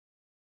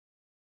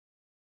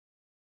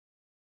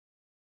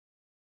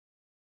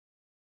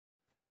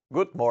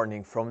Good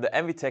morning from the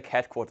MVTech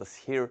headquarters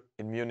here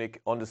in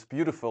Munich on this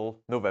beautiful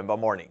November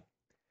morning.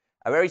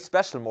 A very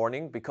special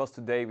morning because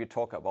today we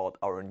talk about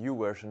our new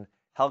version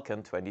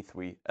HALCON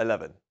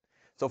 23.11.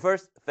 So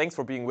first, thanks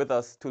for being with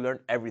us to learn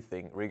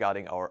everything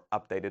regarding our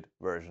updated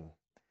version.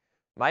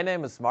 My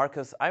name is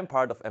Marcus, I'm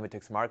part of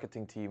MVTech's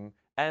marketing team,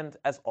 and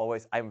as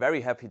always, I'm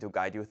very happy to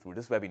guide you through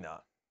this webinar.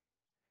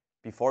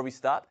 Before we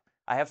start,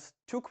 I have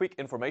two quick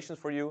informations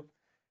for you.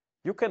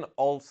 You can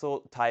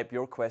also type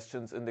your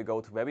questions in the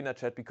GoToWebinar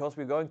chat because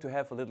we're going to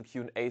have a little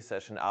Q&A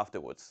session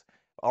afterwards.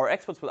 Our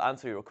experts will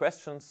answer your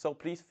questions, so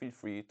please feel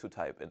free to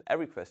type in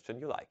every question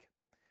you like.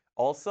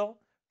 Also,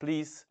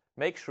 please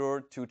make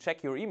sure to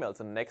check your emails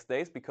in the next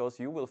days because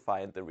you will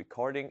find the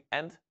recording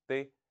and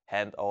the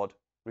handout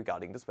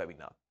regarding this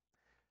webinar.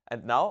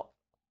 And now,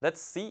 let's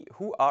see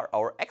who are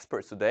our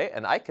experts today.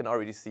 And I can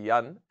already see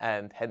Jan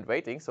and Hen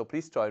waiting, so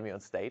please join me on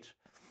stage.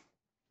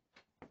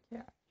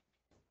 Yeah.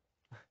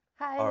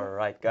 Hi. All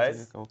right,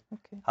 guys.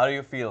 Okay. How do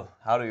you feel?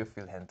 How do you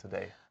feel, Hen,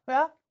 today?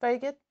 Well, very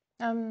good.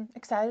 I'm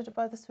excited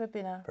about this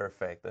webinar.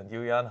 Perfect. And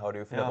you, Jan, how do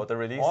you feel about the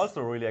release?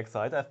 Also really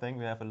excited. I think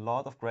we have a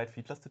lot of great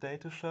features today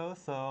to show.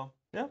 So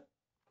yeah,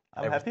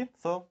 I'm happy.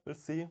 So we'll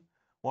see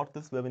what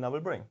this webinar will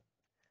bring.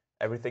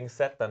 Everything's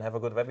set. Then have a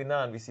good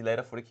webinar, and we see you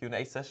later for the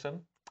Q&A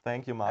session.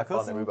 Thank you, Marcus.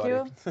 Have fun,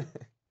 everybody. Thank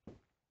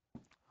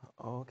you.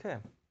 Okay.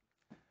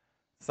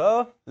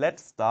 So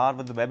let's start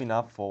with the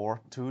webinar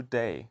for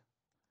today.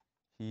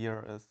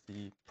 Here is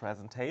the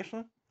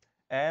presentation.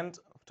 And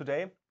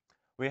today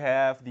we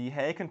have the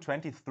HALCON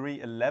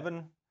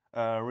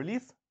 23.11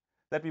 release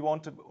that we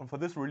want to, for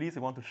this release,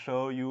 we want to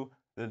show you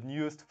the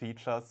newest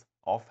features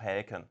of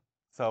HALCON.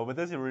 So with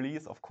this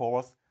release, of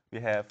course, we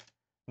have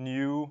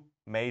new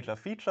major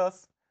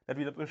features that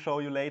we will show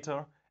you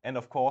later. And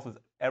of course, with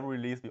every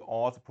release, we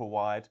also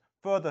provide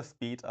further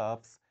speed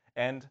ups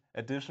and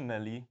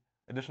additional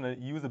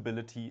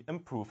usability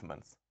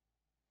improvements.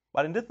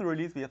 But in this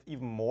release, we have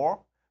even more.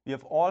 We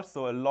have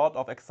also a lot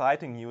of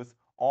exciting news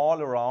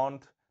all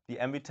around the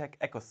MVTech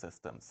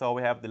ecosystem. So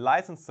we have the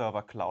license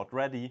server cloud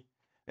ready.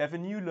 We have a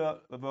new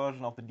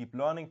version of the deep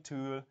learning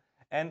tool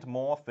and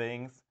more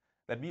things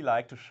that we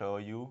like to show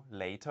you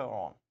later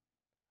on.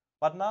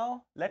 But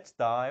now let's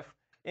dive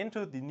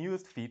into the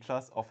newest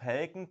features of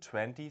HALCON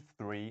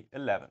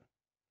 23.11.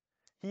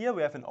 Here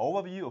we have an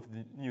overview of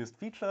the newest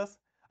features.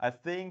 I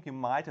think you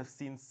might have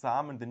seen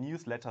some in the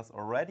newsletters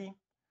already.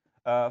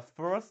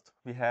 First,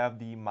 we have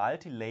the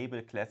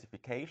multi-label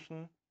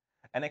classification,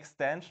 an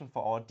extension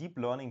for our deep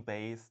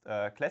learning-based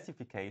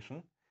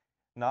classification.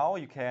 Now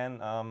you can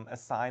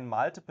assign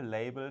multiple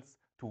labels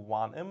to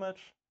one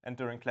image, and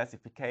during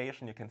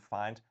classification you can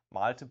find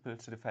multiple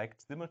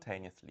effects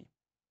simultaneously.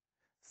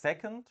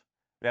 Second,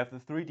 we have the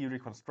 3D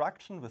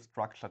reconstruction with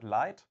structured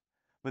light.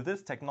 With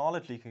this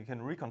technology, you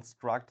can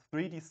reconstruct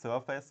 3D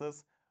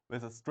surfaces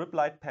with a strip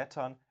light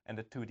pattern and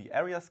a 2D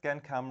area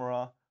scan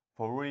camera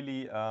for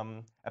really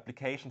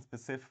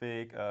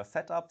application-specific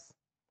setups.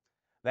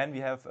 Then we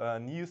have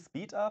new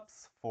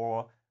speed-ups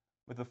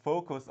with a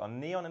focus on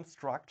neon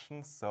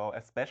instructions, so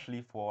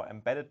especially for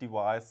embedded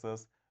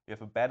devices, we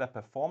have a better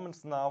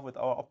performance now with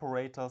our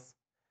operators.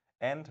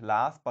 And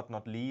last but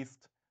not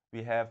least,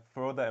 we have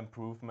further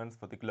improvements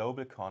for the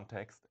global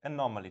context and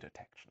anomaly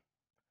detection.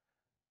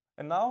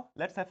 And now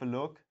let's have a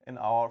look in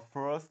our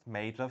first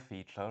major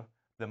feature,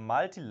 the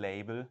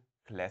multi-label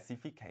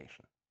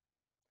classification.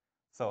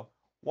 So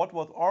what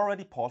was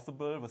already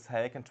possible with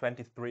HALCON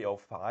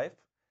 23.05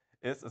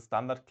 is a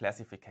standard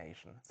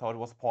classification. So it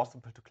was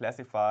possible to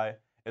classify,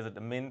 is it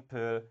a mint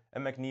pill, a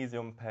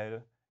magnesium pill,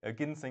 a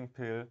ginseng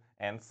pill,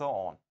 and so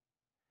on.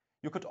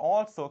 You could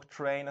also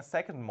train a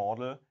second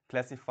model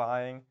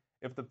classifying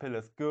if the pill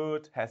is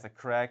good, has a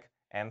crack,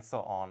 and so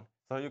on.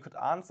 So you could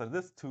answer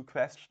these two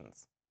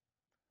questions.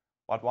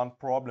 But one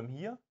problem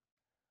here,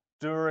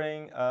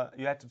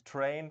 you had to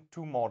train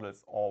two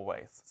models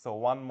always. So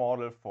one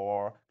model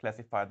for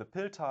classify the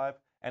pill type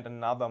and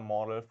another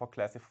model for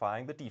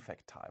classifying the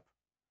defect type.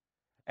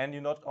 And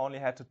you not only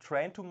had to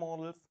train two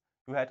models,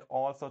 you had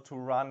also to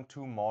run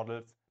two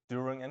models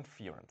during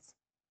inference.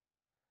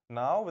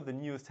 Now with the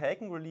newest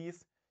HALCON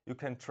release, you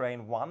can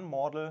train one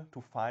model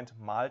to find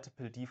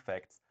multiple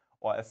defects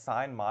or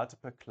assign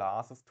multiple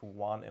classes to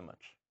one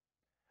image.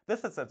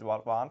 This is the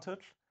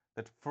advantage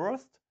that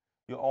first,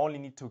 you only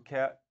need to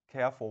care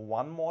for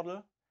one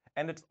model,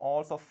 and it's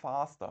also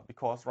faster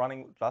because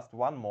running just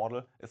one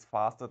model is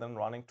faster than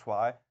running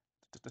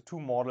two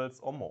models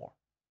or more.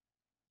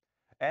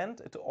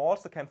 And it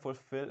also can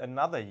fulfill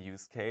another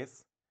use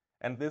case,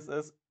 and it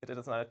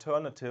is an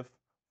alternative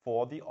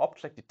for the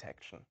object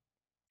detection.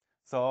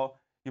 So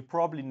you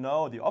probably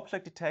know the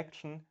object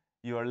detection,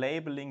 you are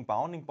labeling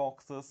bounding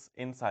boxes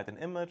inside an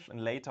image,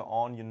 and later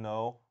on you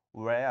know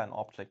where an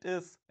object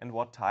is and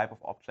what type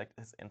of object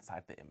is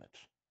inside the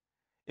image.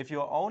 If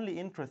you are only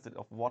interested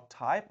in what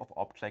type of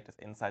object is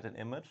inside an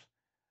image,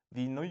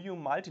 the new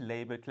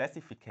multi-label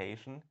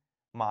classification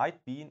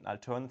might be an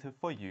alternative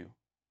for you.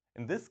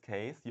 In this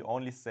case, you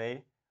only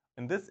say,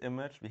 in this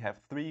image we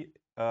have three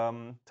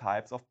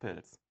types of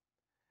pills.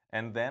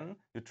 And then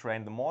you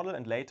train the model,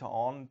 and later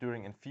on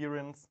during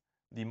inference,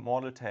 the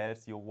model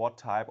tells you what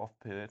type of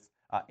pills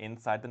are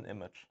inside an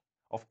image.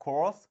 Of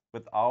course,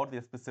 without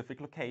the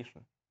specific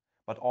location.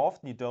 But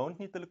often you don't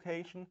need the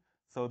location,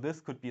 so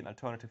this could be an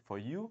alternative for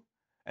you.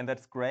 And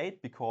that's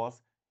great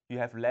because you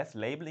have less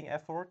labeling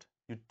effort,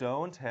 you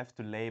don't have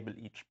to label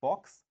each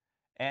box,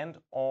 and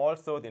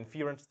also the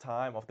inference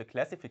time of the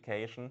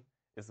classification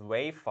is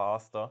way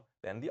faster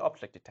than the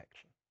object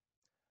detection.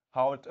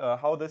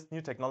 How this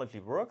new technology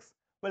works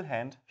will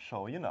Hand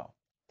show you now.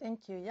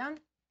 Thank you,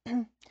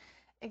 Jan.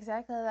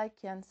 Exactly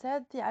like Jan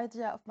said, the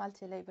idea of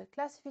multi-label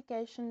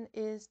classification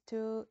is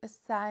to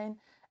assign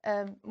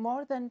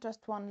more than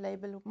just one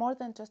label, more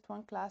than just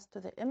one class to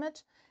the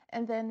image,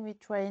 and then we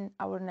train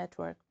our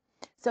network.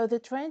 So the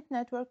trained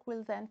network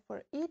will then,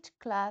 for each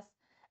class,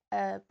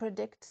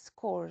 predict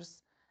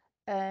scores,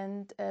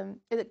 and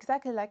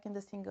exactly like in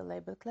the single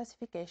label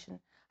classification.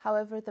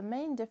 However, the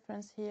main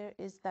difference here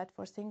is that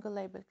for single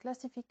label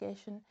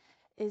classification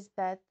is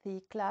that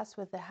the class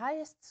with the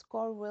highest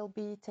score will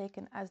be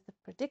taken as the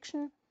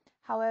prediction.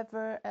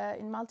 However,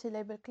 in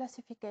multi-label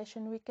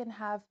classification, we can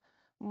have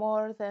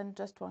more than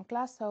just one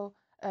class, so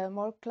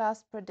more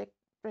class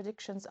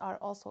predictions are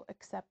also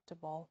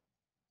acceptable.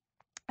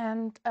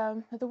 And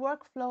the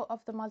workflow of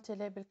the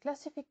multi-label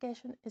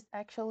classification is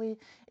actually,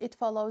 it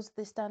follows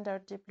the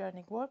standard deep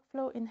learning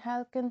workflow in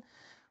HALCON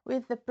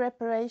with the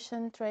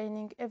preparation,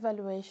 training,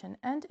 evaluation,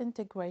 and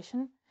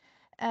integration.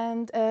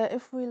 And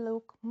if we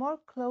look more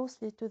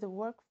closely to the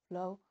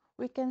workflow,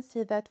 we can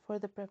see that for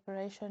the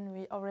preparation,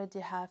 we already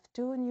have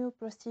two new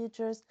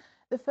procedures.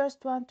 The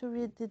first one to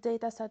read the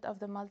dataset of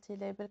the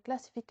multi-label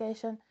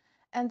classification,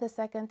 and the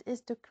second is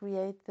to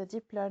create the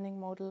deep learning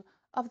model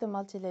of the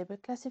multi-label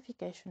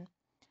classification.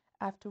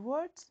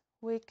 Afterwards,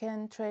 we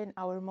can train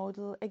our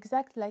model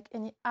exactly like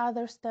any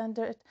other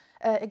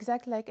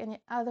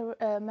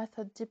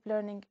method deep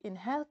learning in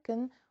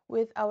HALCON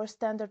with our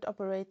standard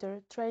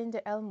operator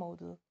train-the-L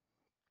model.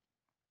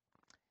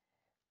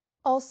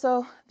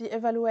 Also, the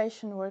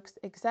evaluation works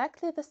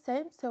exactly the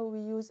same, so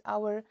we use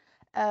our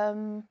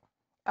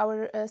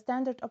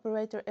standard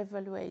operator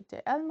evaluate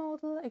the L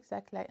model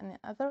exactly like any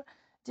other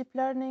deep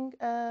learning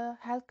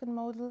HALCON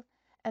model,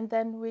 and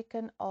then we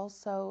can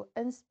also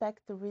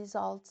inspect the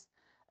results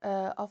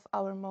of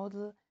our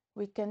model.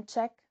 We can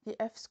check the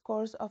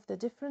F-scores of the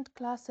different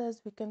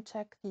classes, we can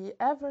check the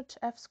average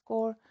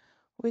F-score,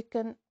 we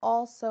can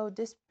also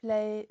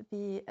display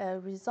the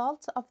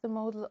results of the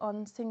model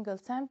on single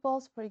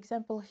samples. For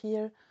example,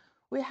 here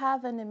we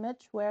have an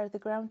image where the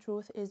ground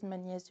truth is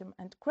magnesium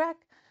and crack.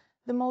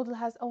 The model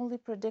has only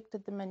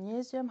predicted the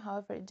magnesium,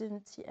 however, it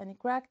didn't see any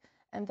crack,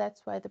 and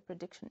that's why the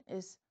prediction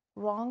is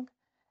wrong.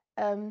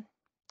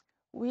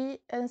 We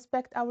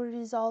inspect our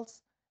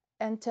results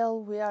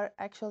until we are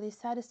actually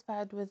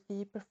satisfied with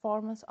the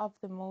performance of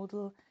the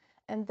model,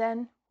 and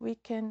then we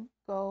can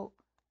go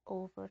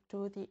over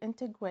to the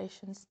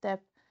integration step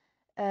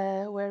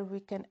where we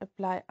can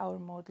apply our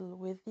model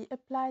with the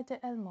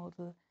apply-the-L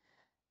model.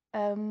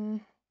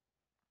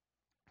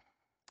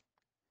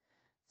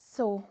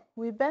 So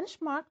we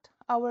benchmarked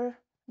our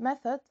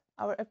method,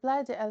 our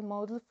apply-the-L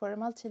model for a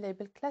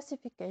multi-label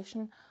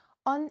classification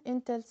on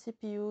Intel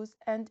CPUs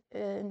and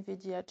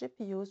NVIDIA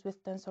GPUs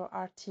with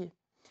TensorRT.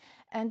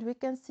 And we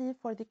can see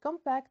for the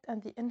compact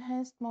and the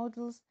enhanced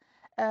models,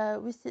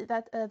 we see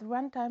that the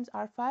runtimes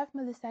are 5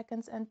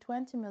 milliseconds and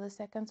 20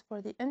 milliseconds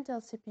for the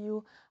Intel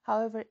CPU.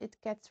 However, it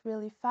gets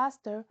really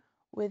faster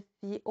with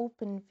the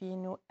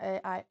OpenVINO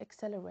AI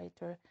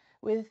accelerator,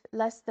 with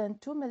less than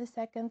 2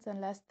 milliseconds and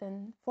less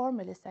than 4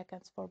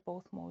 milliseconds for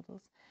both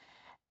models.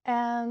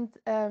 And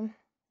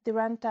the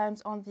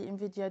runtimes on the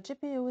NVIDIA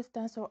GPU with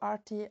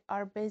TensorRT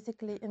are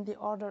basically in the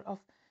order of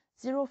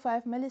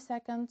 0.5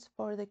 milliseconds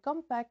for the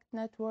compact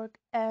network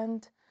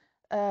and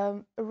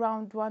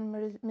around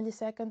 1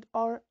 millisecond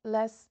or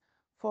less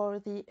for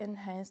the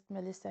enhanced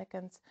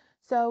milliseconds.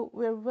 So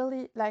we're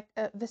really like,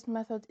 this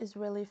method is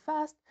really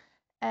fast,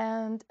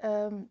 and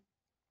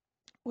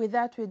with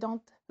that we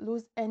don't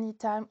lose any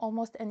time,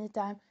 almost any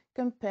time,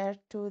 compared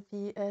to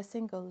the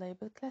single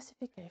label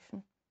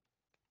classification.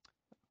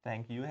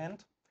 Thank you,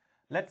 Hand.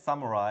 Let's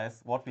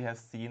summarize what we have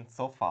seen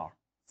so far.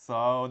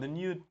 So the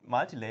new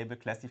multi-label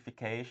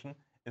classification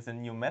is a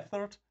new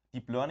method,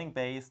 deep learning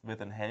based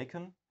within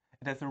HALCON.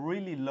 It has a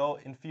really low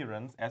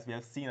inference, as we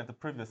have seen at the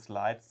previous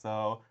slide.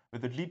 So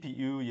with the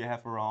GPU, you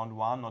have around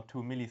 1 or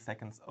 2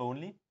 milliseconds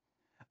only.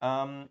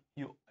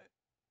 You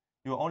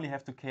only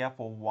have to care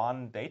for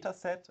one data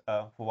set,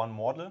 for one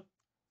model.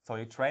 So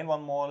you train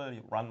one model,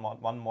 you run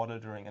one model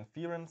during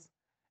inference,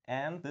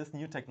 and this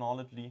new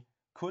technology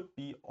could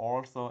be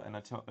also an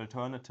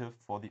alternative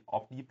for the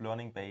deep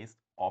learning based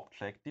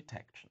object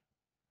detection.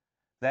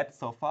 That's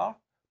so far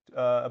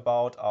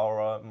about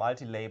our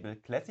multi-label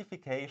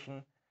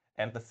classification.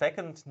 And the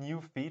second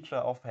new feature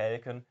of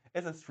HALCON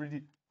is a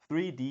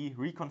 3D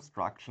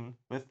reconstruction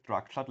with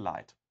structured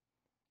light.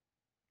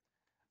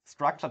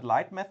 Structured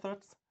light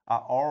methods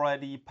are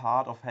already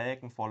part of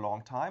HALCON for a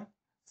long time.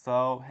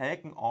 So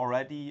HALCON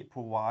already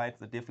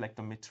provides a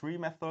deflectometry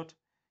method.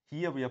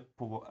 Here we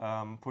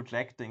are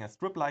projecting a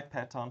strip-like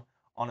pattern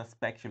on a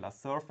specular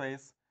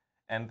surface,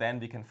 and then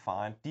we can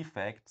find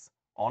defects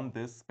on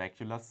this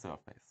specular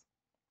surface.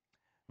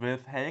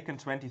 With HALCON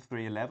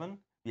 2311,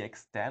 we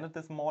extended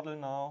this model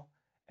now,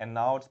 and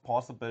now it's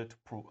possible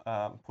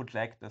to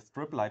project a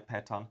strip-like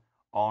pattern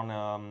on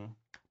a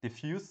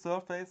diffuse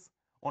surface,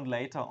 and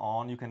later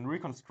on you can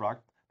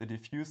reconstruct the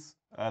diffuse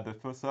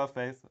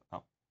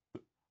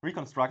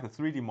reconstruct the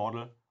 3D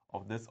model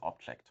of this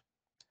object.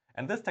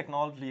 And this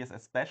technology is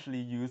especially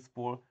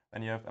useful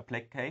when you have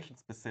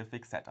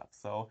application-specific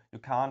setups. So you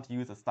can't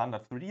use a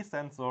standard 3D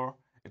sensor,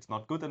 it's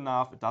not good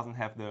enough, it doesn't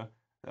have the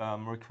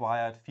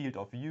required field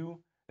of view.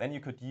 Then you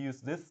could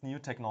use this new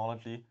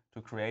technology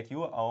to create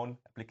your own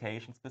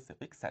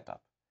application-specific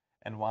setup.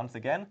 And once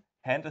again,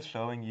 Hand is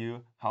showing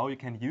you how you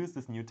can use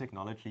this new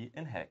technology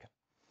in HALCON.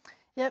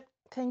 Yep,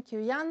 thank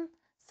you, Jan.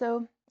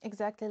 So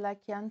exactly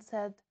like Jan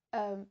said,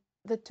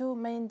 the two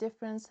main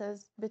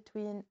differences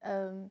between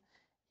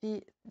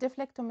the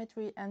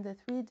deflectometry and the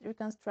 3D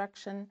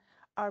reconstruction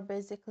are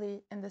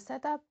basically in the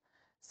setup.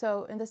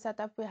 So in the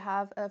setup we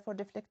have for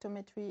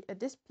deflectometry a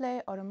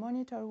display or a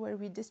monitor where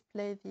we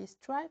display the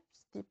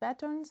stripes, the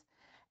patterns,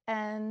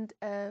 and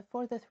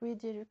for the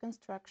 3D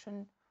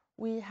reconstruction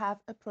we have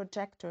a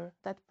projector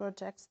that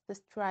projects the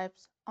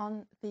stripes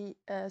on the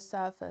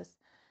surface.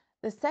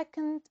 The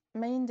second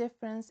main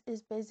difference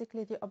is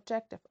basically the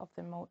objective of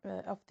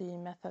the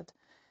method.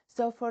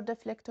 So for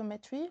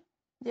deflectometry,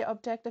 the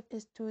objective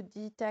is to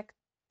detect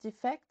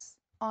defects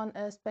on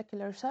a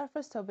specular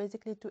surface, so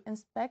basically to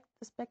inspect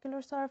the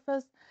specular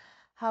surface.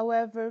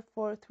 However,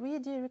 for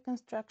 3D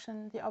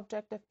reconstruction, the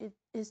objective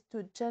is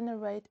to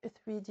generate a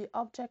 3D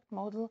object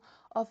model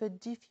of a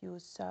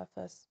diffuse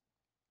surface.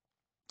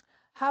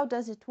 How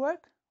does it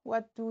work?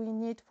 What do we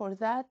need for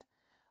that?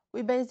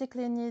 We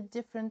basically need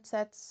different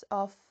sets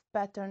of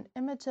pattern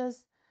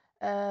images.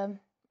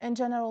 In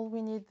general,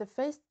 we need the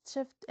phase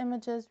shift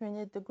images, we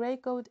need the gray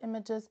code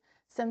images.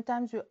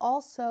 Sometimes we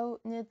also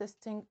need the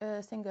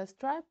single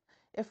stripe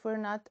if we're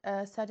not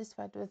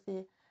satisfied with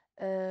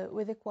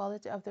the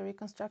quality of the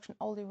reconstruction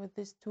only with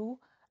these two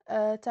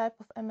type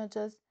of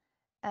images.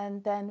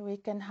 And then we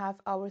can have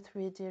our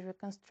 3D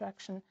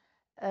reconstruction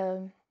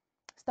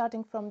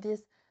starting from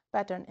these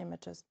pattern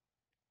images.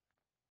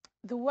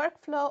 The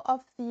workflow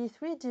of the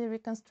 3D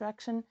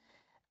reconstruction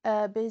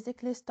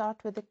basically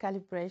starts with the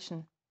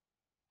calibration.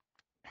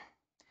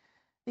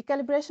 The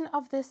calibration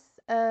of this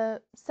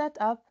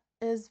setup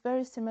is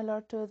very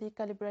similar to the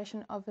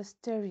calibration of a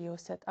stereo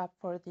setup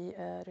for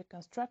the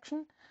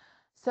reconstruction.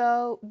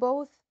 So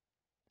both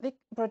the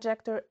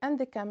projector and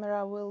the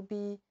camera will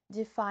be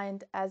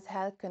defined as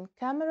HALCON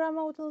camera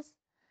models.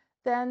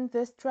 Then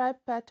the stripe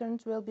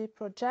patterns will be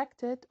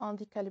projected on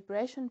the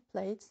calibration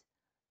plates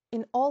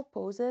in all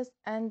poses,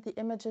 and the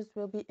images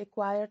will be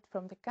acquired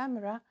from the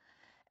camera,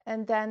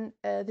 and then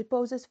the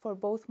poses for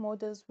both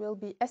models will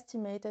be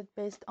estimated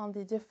based on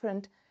the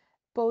different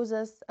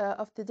poses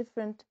of the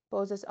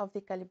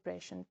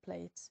calibration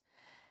plates.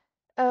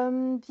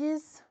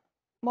 These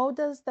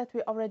models that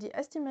we already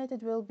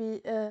estimated will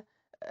be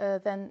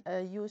then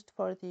used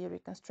for the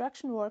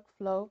reconstruction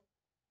workflow,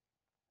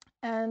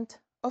 and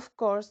of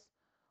course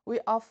we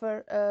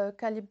offer a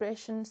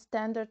calibration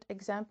standard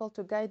example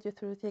to guide you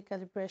through the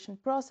calibration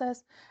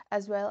process,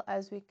 as well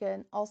as we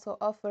can also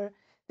offer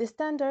the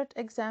standard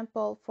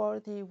example for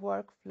the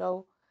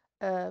workflow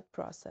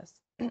process.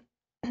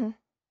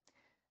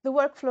 The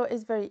workflow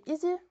is very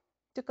easy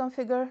to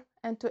configure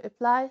and to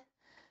apply.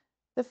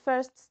 The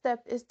first step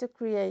is to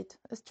create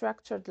a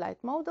structured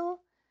light model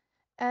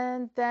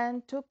and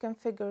then to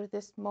configure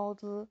this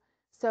model.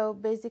 So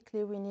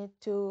basically we need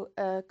to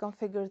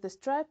configure the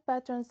stripe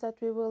patterns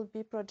that we will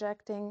be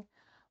projecting.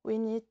 We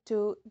need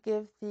to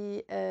give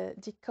the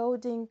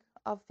decoding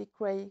of the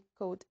gray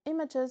code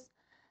images.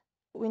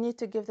 We need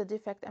to give the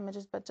defect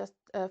images, but just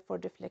for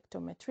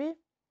deflectometry.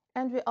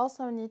 And we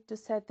also need to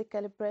set the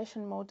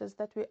calibration models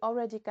that we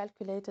already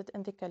calculated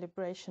in the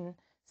calibration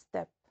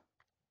step.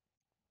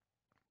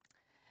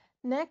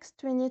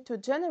 Next, we need to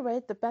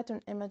generate the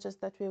pattern images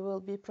that we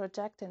will be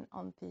projecting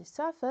on the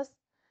surface,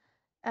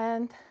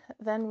 and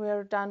then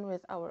we're done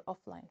with our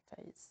offline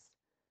phase.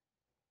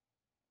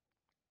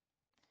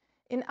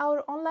 In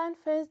our online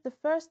phase, the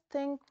first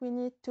thing we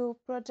need to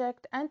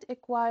project and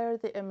acquire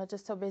the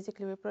images. So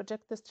basically we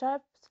project the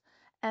stripes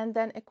and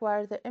then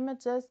acquire the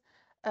images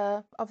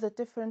of the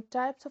different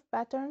types of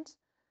patterns.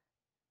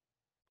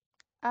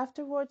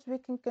 Afterwards, we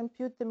can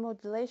compute the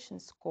modulation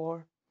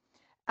score.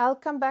 I'll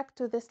come back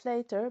to this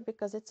later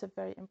because it's a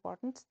very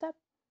important step.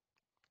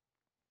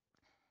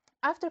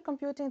 After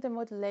computing the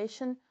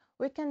modulation,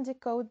 we can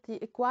decode the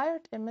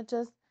acquired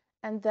images,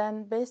 and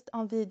then based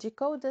on the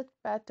decoded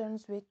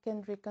patterns, we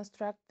can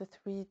reconstruct the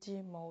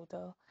 3D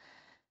model.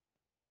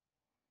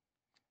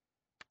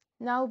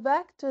 Now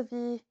back to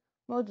the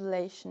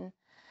modulation.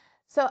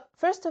 So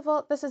first of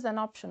all, this is an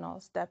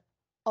optional step,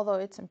 although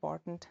it's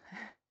important.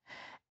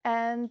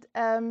 And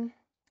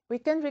we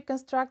can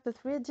reconstruct the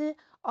 3D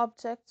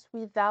objects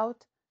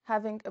without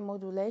having a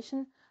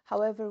modulation.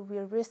 However, we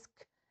risk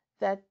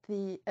that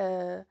we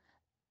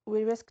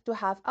risk to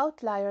have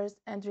outliers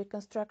and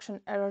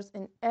reconstruction errors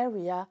in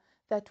area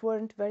that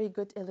weren't very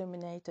good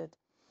illuminated,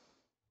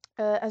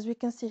 as we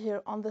can see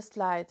here on the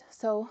slide.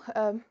 So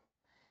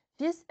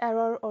this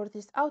error or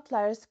these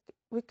outliers,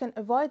 we can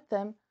avoid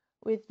them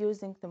with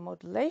using the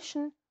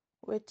modulation,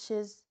 which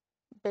is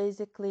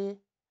basically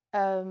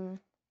a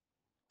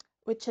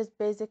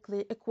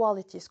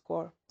quality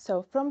score.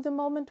 So from the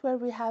moment where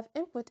we have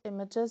input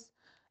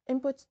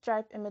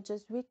stripe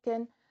images, we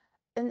can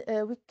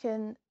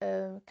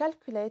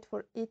calculate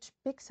for each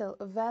pixel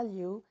a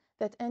value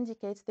that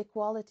indicates the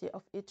quality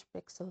of each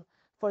pixel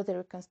for the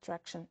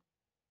reconstruction,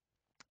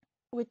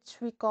 which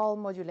we call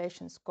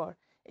modulation score.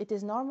 It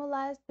is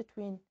normalized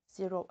between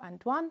 0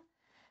 and 1,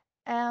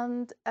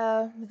 and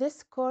this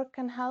score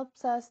can help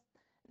us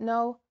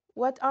know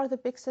what are the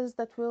pixels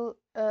that will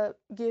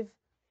give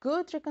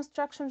good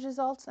reconstruction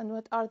results and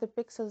what are the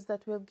pixels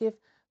that will give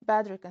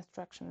bad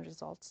reconstruction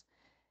results.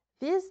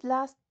 These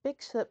last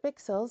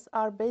pixels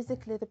are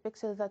basically the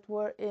pixels that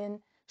were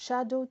in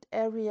shadowed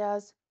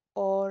areas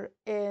or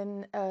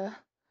in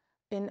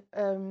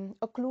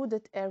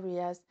occluded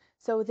areas.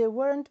 So they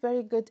weren't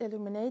very good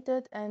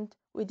illuminated, and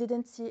we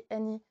didn't see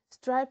any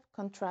stripe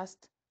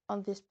contrast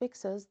on these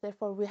pixels.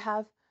 Therefore, we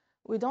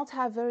don't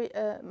have very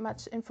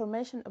much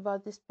information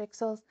about these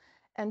pixels,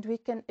 and we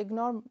can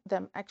ignore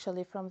them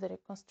actually from the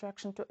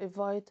reconstruction to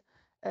avoid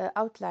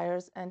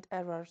outliers and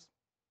errors.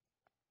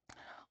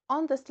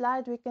 On the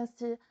slide, we can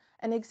see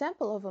an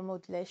example of a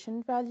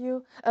modulation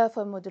value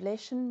for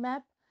modulation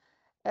map.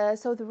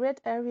 So the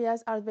red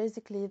areas are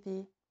basically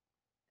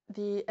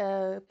the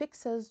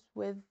pixels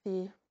with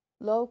the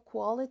low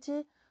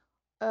quality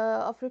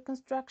of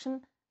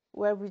reconstruction,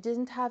 where we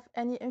didn't have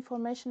any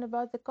information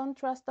about the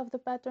contrast of the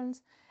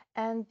patterns,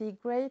 and the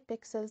gray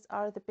pixels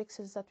are the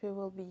pixels that we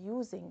will be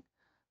using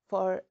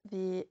for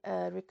the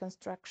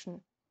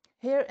reconstruction.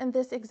 Here in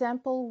this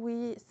example,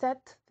 we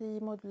set the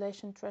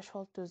modulation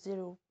threshold to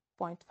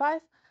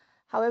 0.5.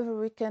 However,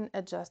 we can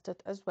adjust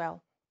it as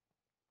well.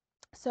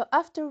 So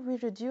after we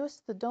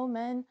reduce the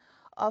domain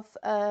of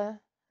the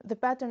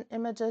pattern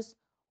images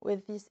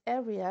with these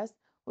areas,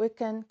 we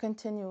can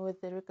continue with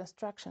the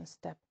reconstruction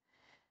step.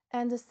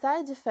 And the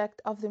side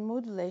effect of the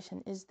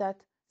modulation is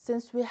that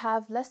since we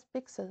have less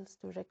pixels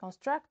to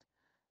reconstruct,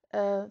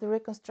 the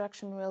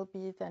reconstruction will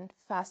be then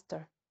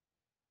faster.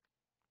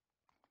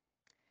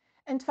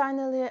 And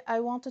finally, I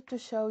wanted to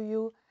show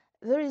you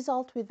the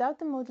result without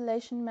the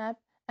modulation map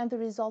and the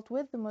result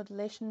with the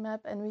modulation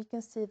map, and we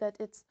can see that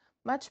it's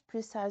much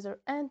preciser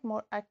and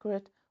more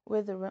accurate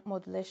with the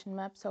modulation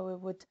map, so we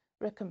would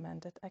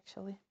recommend it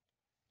actually.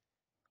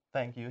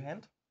 Thank you,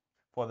 Hent,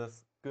 for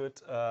this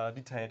good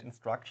detailed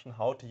instruction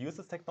how to use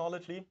this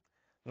technology.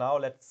 Now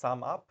let's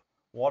sum up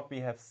what we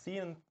have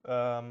seen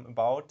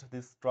about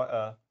this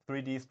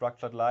 3D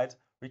structured light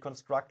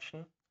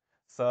reconstruction.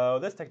 So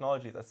this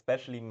technology is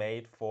especially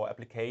made for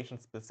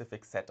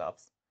application-specific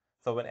setups.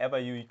 So whenever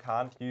you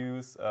can't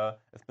use a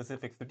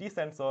specific 3D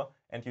sensor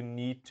and you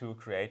need to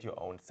create your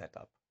own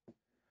setup.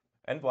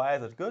 And why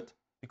is it good?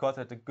 Because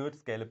it has a good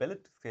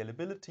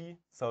scalability,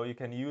 so you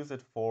can use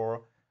it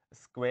for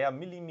square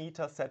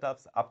millimeter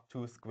setups up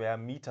to square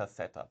meter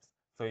setups.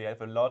 So you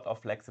have a lot of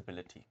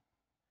flexibility.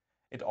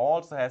 It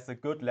also has a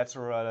good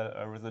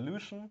lateral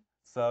resolution,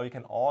 so you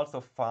can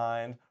also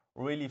find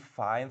really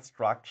fine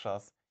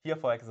structures. Here,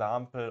 for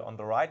example, on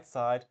the right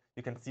side,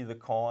 you can see the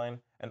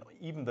coin, and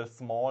even the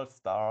small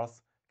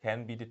stars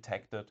can be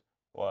detected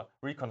or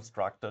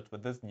reconstructed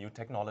with this new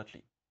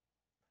technology.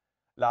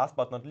 Last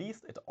but not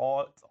least, it's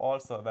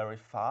also a very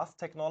fast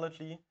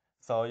technology,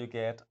 so you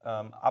get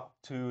up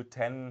to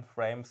 10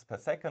 frames per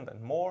second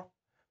and more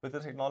with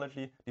the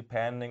technology,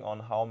 depending on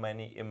how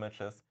many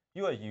images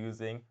you are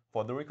using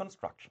for the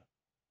reconstruction.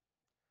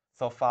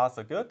 So far,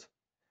 so good.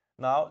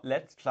 Now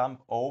let's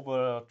jump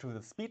over to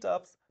the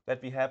speed-ups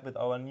that we have with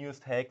our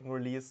newest HALCON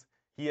release,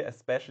 here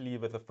especially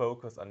with a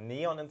focus on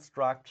neon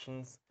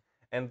instructions.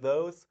 And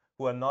those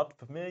who are not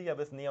familiar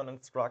with neon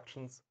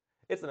instructions,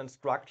 it's an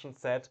instruction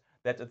set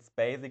that it's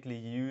basically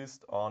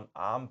used on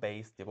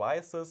ARM-based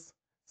devices.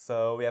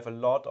 So we have a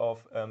lot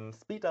of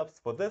speed-ups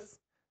for this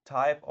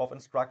type of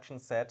instruction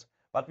set,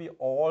 but we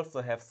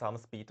also have some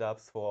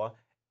speed-ups for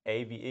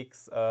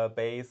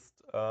AVX-based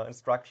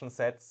instruction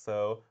sets,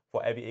 so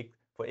for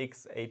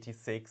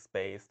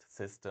x86-based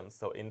systems,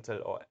 so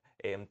Intel or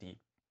AMD.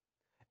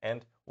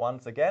 And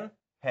once again,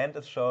 Hent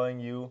is showing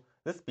you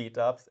the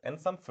speed-ups and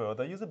some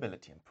further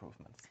usability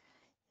improvements.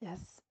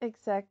 Yes,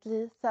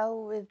 exactly.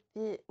 So with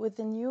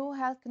the new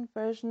HALCON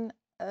version,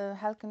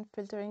 HALCON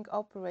filtering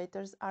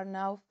operators are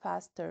now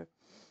faster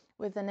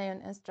with the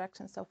neon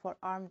instructions, so for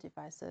ARM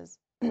devices.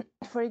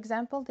 For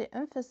example, the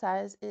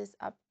emphasize is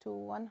up to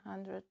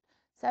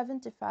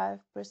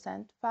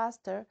 175%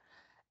 faster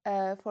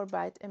for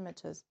byte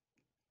images.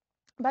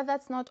 But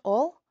that's not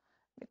all,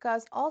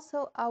 because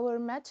also our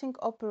matching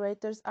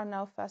operators are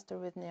now faster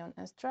with neon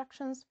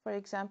instructions. For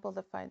example,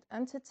 the find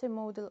entity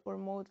model or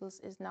models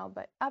is now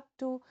by up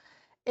to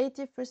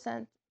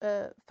 80%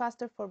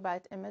 faster for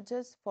byte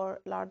images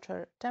for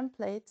larger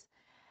templates.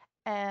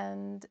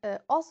 And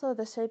also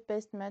the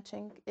shape-based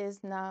matching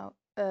is now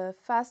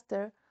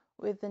faster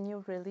with the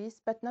new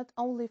release, but not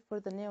only for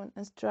the neon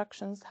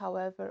instructions,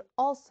 however,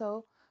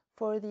 also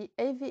for the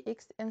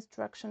AVX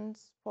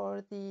instructions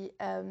for the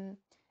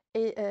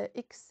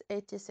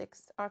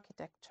x86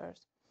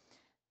 architectures.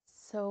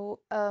 So,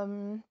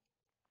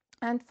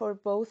 and for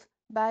both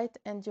byte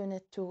and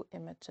unit 2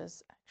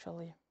 images,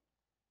 actually.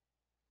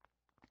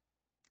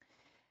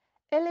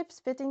 Ellipse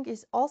fitting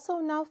is also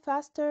now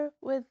faster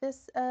with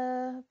this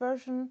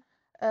version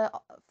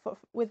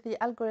with the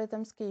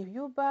algorithms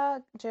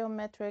KUBA,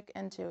 geometric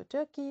and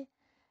geoturkey,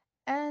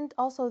 and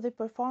also the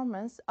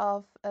performance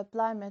of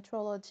apply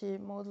metrology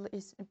model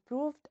is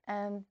improved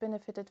and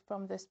benefited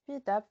from the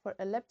speed up for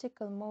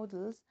elliptical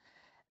models.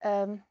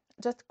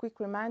 Just a quick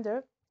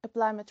reminder,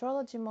 apply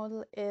metrology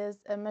model is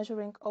a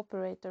measuring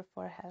operator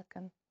for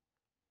HALCON.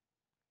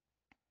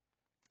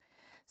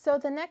 So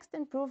the next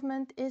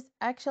improvement is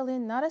actually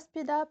not a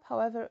speed up,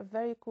 however, a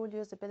very cool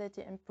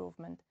usability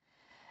improvement.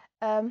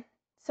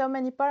 So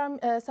many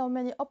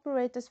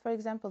operators, for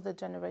example, the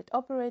generate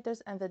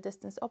operators and the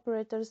distance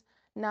operators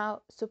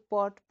now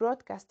support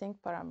broadcasting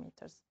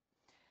parameters.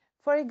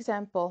 For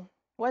example,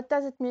 what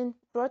does it mean,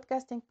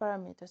 broadcasting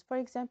parameters? For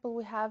example,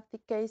 we have the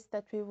case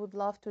that we would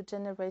love to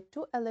generate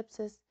two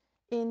ellipses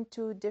in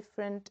two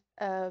different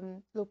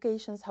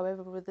locations,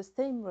 however, with the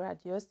same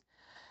radius.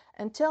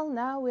 Until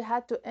now, we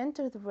had to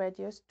enter the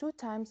radius 2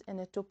 times in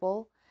a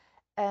tuple,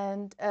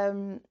 and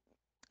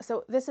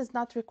so this is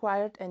not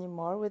required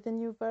anymore with the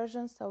new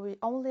version. So we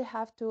only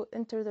have to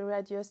enter the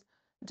radius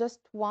just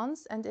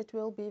once, and it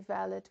will be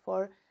valid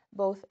for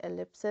both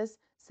ellipses.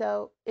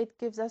 So it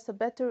gives us a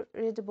better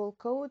readable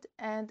code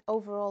and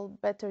overall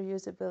better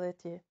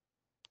usability.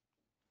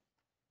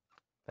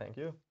 Thank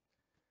you.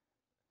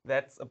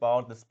 That's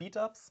about the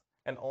speedups.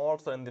 And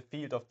also in the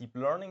field of deep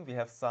learning, we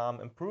have some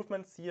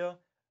improvements here.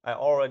 I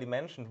already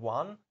mentioned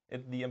one,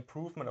 it's the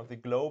improvement of the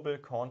global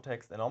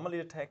context anomaly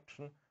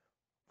detection.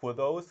 For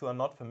those who are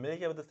not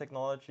familiar with this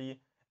technology,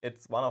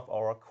 it's one of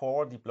our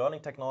core deep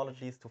learning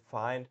technologies to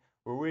find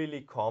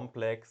really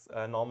complex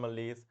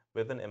anomalies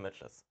within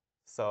images.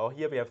 So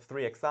here we have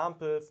 3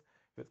 examples.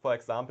 For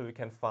example, we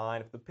can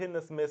find if the pin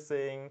is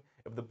missing,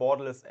 if the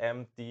bottle is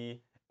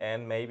empty,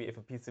 and maybe if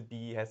a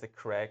PCB has a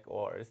crack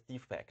or is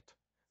defect.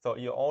 So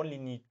you only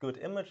need good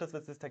images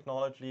with this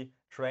technology,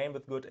 train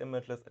with good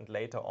images, and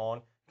later on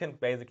you can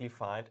basically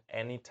find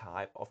any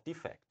type of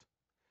defect.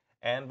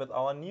 And with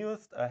our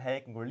newest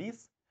HALCON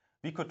release,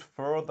 we could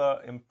further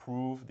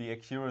improve the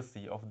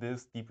accuracy of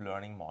this deep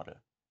learning model.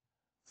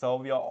 So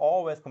we are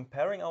always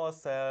comparing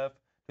ourselves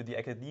to the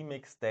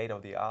academic state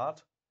of the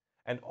art.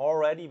 And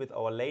already with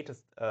our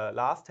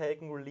last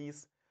HALCON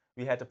release,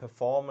 we had a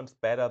performance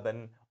better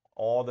than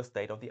all the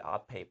state of the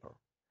art paper.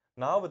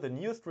 Now with the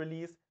newest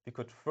release, we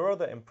could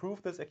further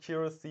improve this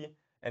accuracy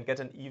and get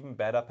an even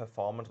better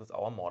performance with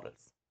our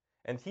models.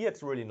 And here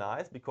it's really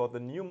nice because the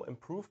new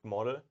improved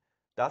model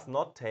does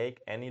not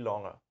take any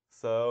longer.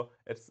 So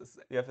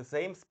you have the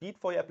same speed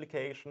for your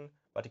application,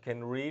 but you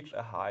can reach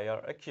a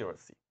higher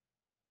accuracy.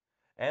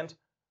 And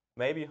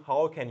maybe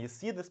how can you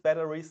see this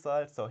better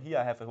result? So here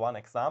I have one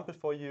example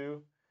for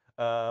you.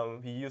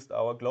 We used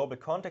our global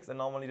context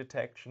anomaly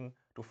detection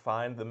to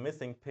find the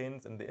missing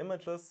pins in the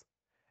images.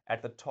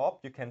 At the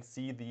top, you can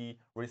see the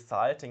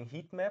resulting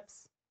heat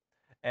maps.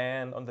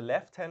 And on the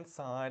left-hand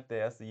side,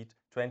 there's the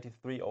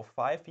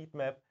 2305 heat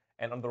map.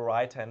 And on the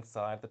right-hand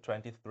side, the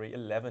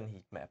 2311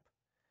 heat map.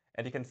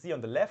 And you can see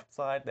on the left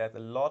side, there's a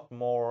lot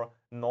more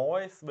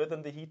noise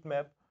within the heat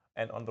map.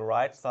 And on the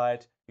right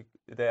side,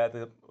 there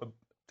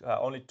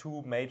are only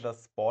 2 major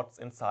spots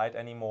inside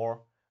anymore,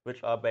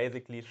 which are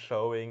basically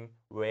showing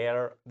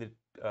where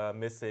the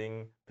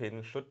missing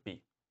pin should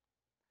be.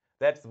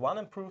 That's one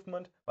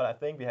improvement, but I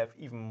think we have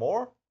even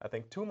more. I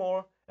think 2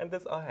 more, and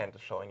this our hand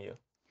is showing you.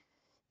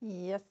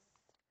 Yes.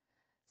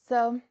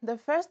 So the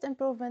first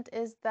improvement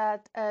is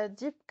that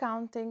deep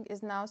counting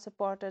is now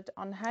supported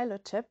on Hilo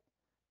chip.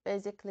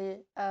 Basically,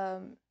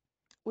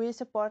 we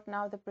support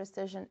now the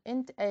precision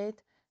int8,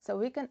 so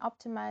we can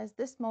optimize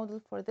this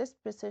model for this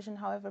precision.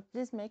 However,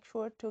 please make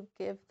sure to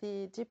give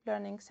the deep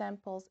learning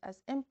samples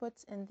as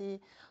inputs in the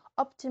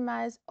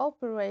optimize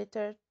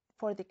operator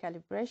for the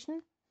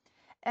calibration.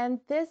 And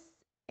this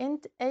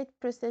int8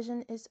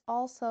 precision is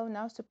also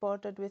now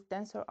supported with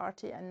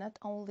TensorRT and not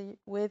only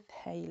with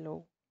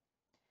Halo.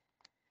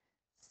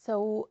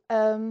 So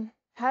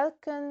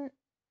HALCON,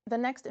 the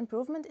next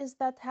improvement is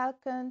that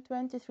HALCON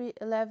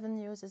 2311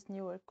 uses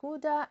newer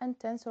CUDA and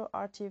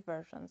TensorRT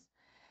versions.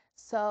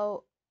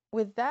 So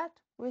with that,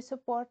 we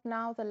support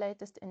now the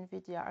latest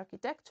NVIDIA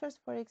architectures,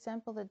 for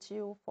example, the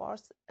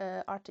GeoForce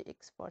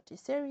RTX 40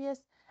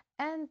 series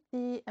and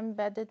the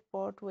embedded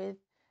board with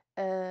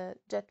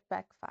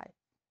Jetpack 5.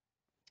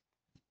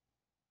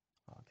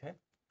 Okay,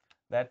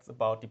 that's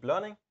about deep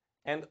learning.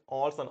 And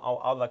also on our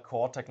other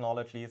core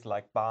technologies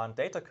like bar and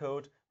data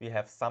code, we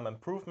have some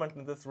improvement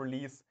in this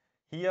release.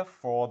 Here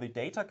for the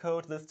data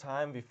code this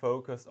time, we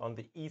focus on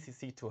the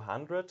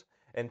ECC200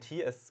 and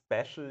here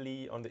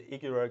especially on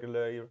the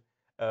irregular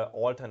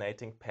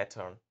alternating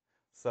pattern.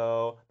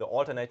 So the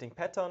alternating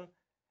pattern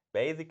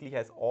basically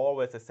has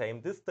always the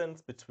same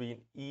distance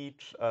between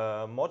each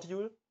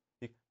module.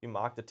 We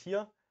marked it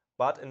here.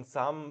 But in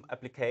some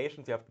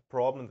applications, you have the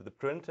problem that the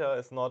printer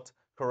is not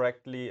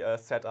correctly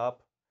set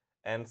up.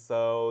 And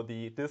so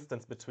the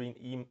distance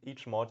between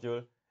each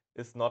module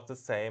is not the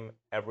same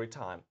every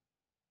time.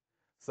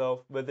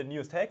 So with the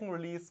newest HALCON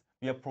release,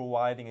 we are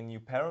providing a new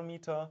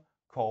parameter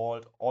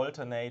called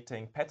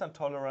alternating pattern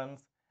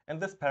tolerance.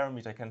 And this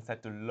parameter can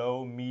set to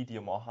low,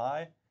 medium, or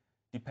high,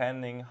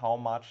 depending how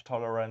much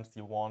tolerance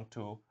you want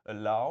to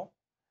allow.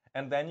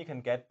 And then you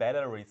can get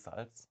better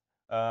results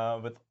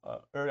with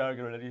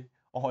irregularly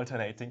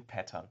alternating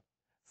pattern.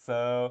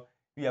 So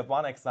we have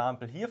one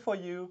example here for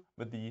you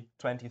with the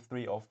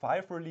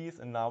 2305 release,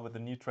 and now with the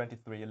new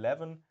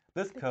 2311.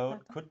 This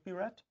code could be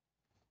read.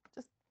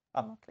 Just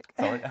one more click.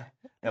 Sorry,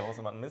 there was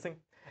one missing.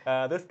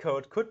 This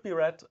code could be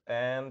read,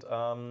 and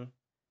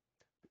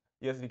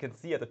as you can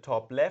see at the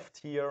top left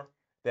here,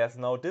 there's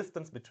no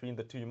distance between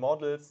the two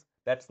models.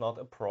 That's not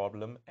a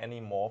problem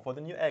anymore for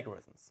the new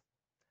algorithms.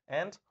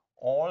 And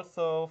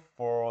also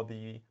for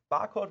the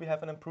barcode, we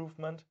have an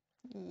improvement.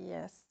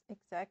 Yes,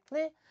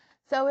 exactly.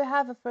 So we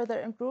have a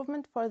further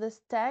improvement for the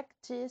stack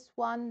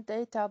GS1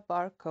 data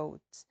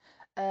barcodes,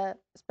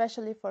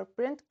 especially for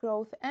print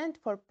growth and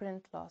for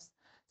print loss.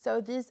 So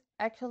these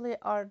actually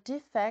are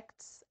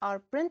defects, are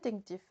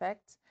printing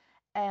defects,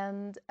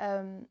 and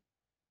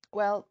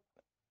well,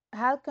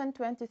 HALCON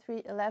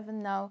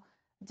 2311 now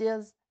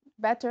deals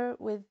better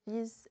with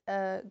these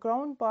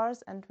grown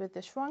bars and with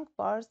the shrunk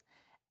bars,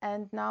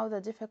 and now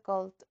the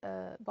difficult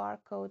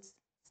barcodes,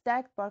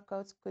 stacked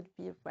barcodes, could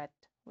be read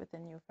with the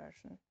new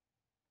version.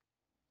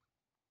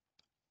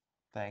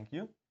 Thank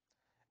you.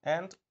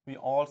 And we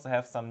also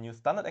have some new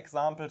standard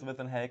examples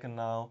within HALCON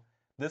now.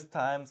 This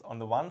time, on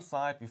the one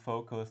side, we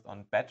focused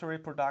on battery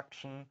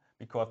production,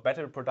 because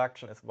battery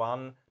production is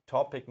one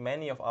topic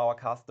many of our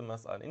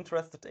customers are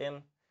interested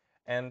in.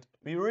 And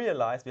we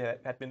realized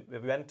we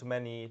went to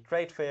many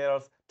trade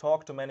fairs,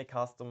 talked to many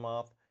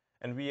customers,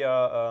 and we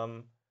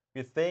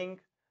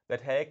think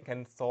that HALCON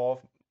can solve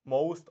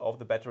most of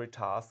the battery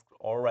tasks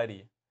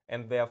already.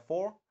 And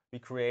therefore, we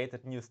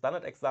created new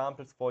standard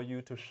examples for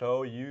you to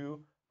show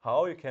you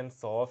how you can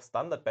solve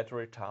standard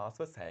battery tasks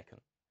with HALCON.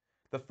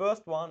 The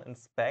first one,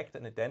 inspect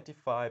and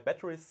identify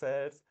battery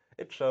cells.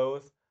 It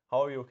shows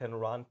how you can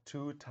run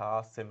two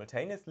tasks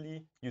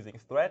simultaneously using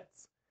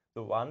threads.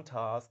 The one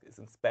task is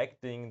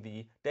inspecting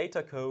the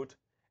data code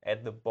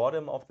at the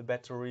bottom of the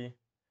battery,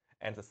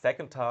 and the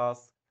second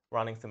task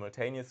running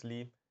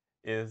simultaneously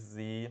is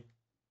the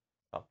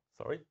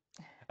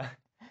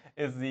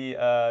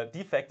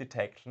defect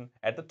detection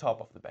at the top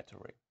of the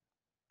battery.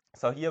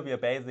 So here we are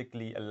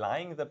basically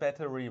aligning the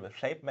battery with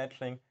shape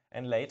matching,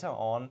 and later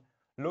on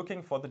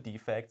looking for the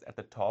defects at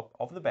the top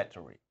of the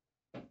battery.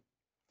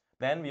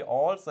 Then we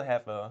also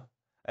have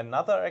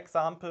another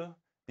example,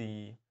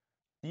 the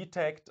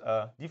detect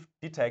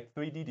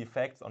 3D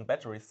defects on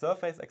battery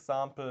surface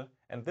example,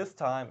 and this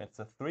time it's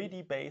a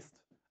 3D based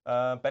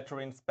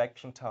battery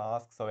inspection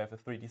task. So we have a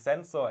 3D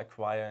sensor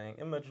acquiring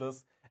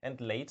images and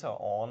later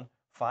on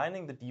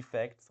finding the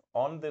defects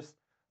on this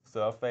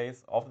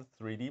surface of the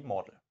 3D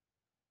model.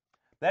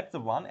 That's the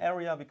one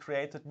area we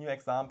created new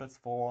examples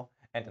for,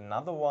 and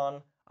another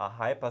one are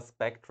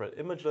hyperspectral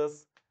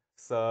images.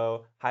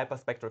 So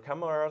hyperspectral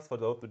cameras, for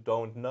those who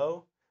don't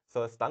know,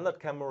 so a standard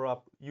camera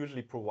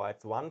usually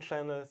provides one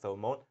channel, so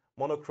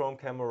monochrome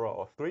camera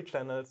or 3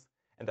 channels,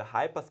 and a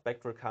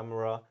hyperspectral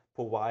camera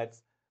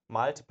provides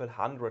multiple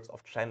hundreds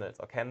of channels,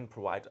 or can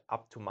provide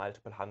up to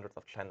multiple hundreds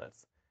of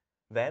channels.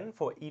 Then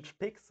for each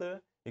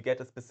pixel, you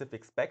get a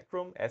specific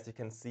spectrum, as you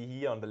can see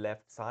here on the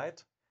left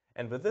side.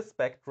 And with this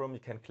spectrum, you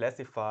can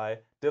classify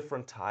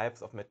different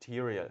types of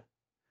material.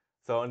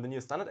 So in the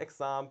new standard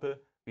example,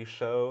 we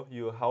show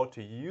you how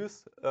to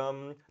use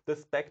the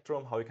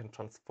spectrum, how you can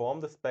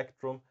transform the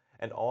spectrum,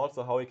 and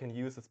also how you can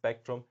use the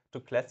spectrum to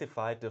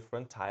classify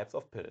different types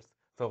of pills.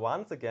 So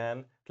once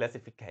again,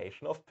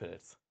 classification of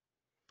pills.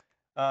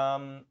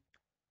 And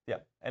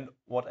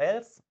what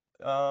else?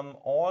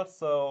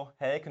 Also,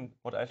 HALCON,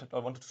 what I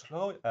wanted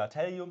to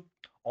tell you,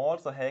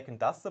 also HALCON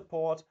does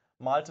support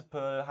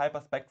multiple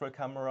hyperspectral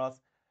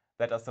cameras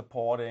that are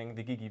supporting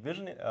the Gigi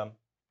Vision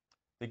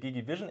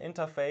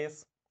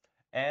interface,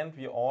 and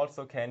we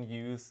also can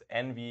use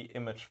NV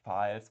image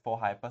files for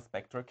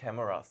hyperspectral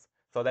cameras.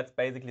 So that's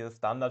basically the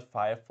standard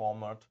file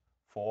format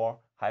for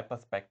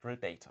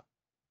hyperspectral data.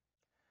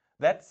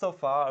 That's so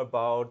far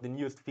about the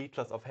newest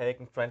features of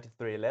HALCON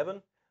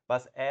 2311,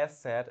 but as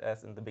said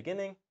as in the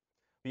beginning,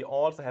 we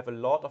also have a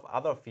lot of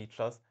other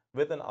features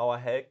within our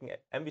HALCON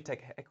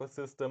MVTech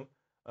ecosystem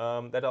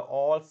that are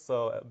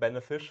also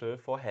beneficial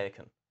for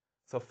HALCON.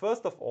 So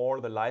first of all,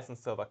 the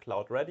license server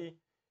Cloud Ready,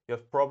 you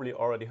have probably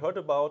already heard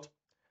about.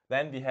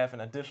 Then we have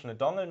an additional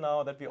dongle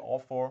now that we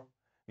offer.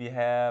 We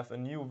have a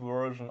new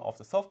version of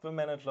the software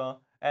manager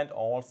and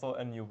also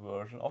a new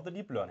version of the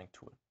deep learning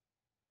tool.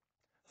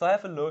 So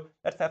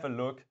let's have a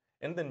look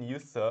in the new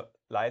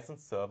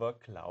license server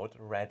Cloud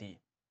Ready.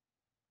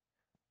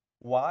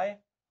 Why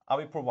are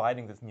we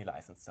providing this new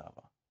license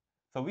server?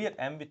 So we at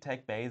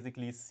MVTech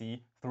basically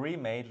see three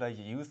major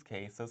use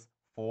cases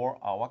for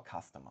our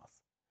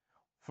customers.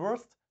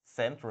 First,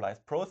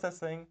 centralized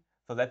processing.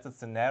 So that's a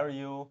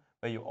scenario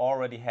where you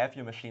already have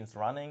your machines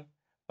running,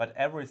 but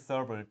every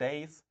several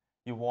days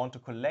you want to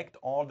collect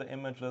all the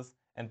images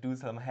and do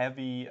some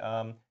heavy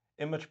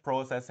image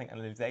processing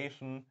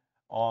analysis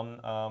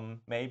on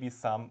maybe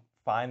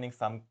finding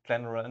some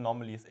general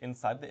anomalies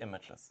inside the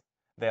images.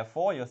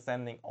 Therefore, you're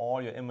sending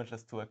all your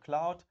images to a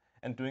cloud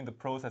and doing the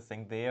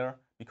processing there,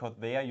 because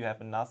there you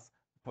have enough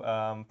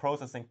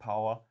processing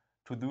power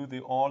to do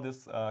all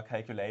these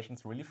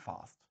calculations really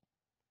fast.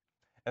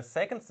 A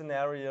second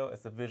scenario is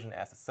the vision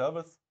as a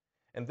service.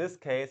 In this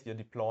case, you're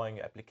deploying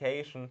your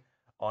application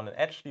on an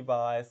edge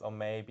device or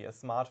maybe a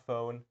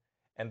smartphone,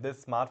 and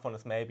this smartphone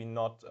is maybe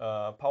not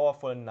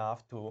powerful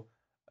enough to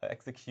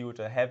execute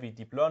a heavy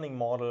deep learning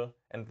model,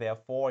 and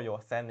therefore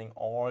you're sending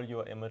all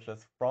your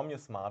images from your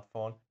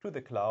smartphone to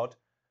the cloud,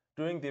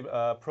 doing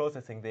the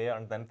processing there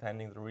and then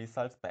sending the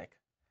results back.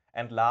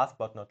 And last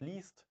but not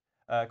least,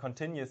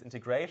 continuous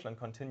integration and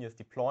continuous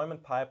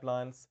deployment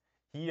pipelines.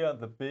 Here,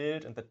 the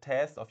build and the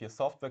test of your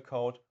software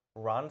code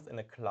runs in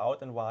a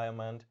cloud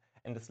environment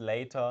and is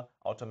later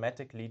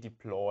automatically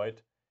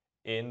deployed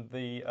in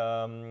the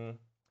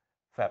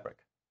Fabric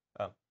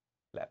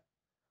lab.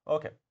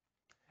 Okay.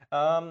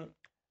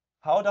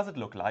 How does it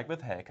look like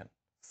with HALCON?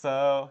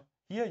 So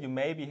here you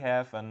maybe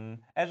have an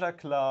Azure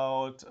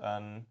cloud,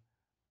 an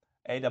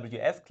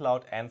AWS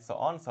cloud, and so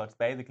on. So it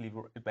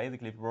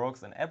basically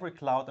works in every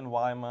cloud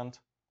environment.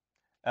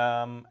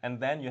 And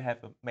then you have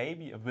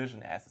maybe a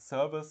vision as a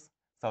service.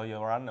 So you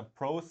run a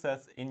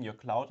process in your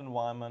cloud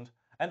environment.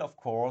 And of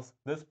course,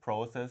 this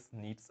process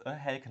needs a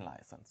HALCON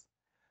license.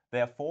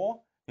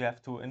 Therefore, you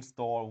have to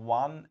install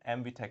one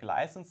MVTech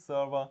license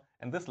server,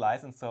 and this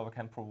license server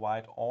can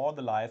provide all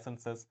the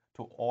licenses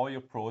to all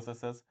your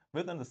processes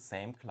within the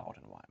same cloud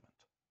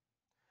environment.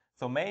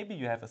 So maybe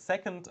you have a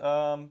second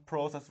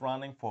process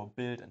running for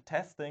build and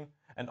testing,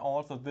 and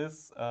also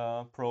this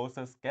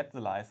process gets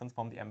the license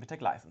from the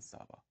MVTech license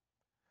server.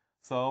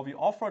 So we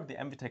offered the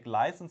MVTech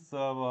license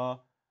server,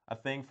 I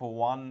think,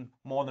 for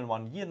more than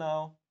 1 year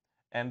now,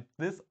 and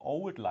this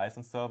old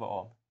license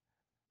server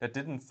that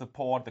didn't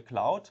support the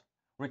cloud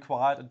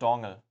required a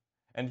dongle.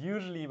 And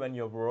usually when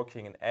you're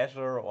working in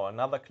Azure or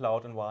another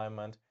cloud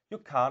environment, you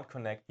can't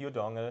connect your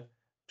dongle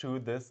to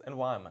this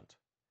environment.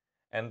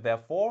 And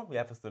therefore, we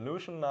have a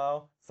solution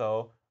now.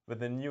 So with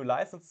the new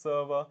license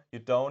server, you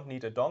don't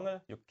need a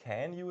dongle. You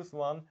can use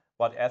one,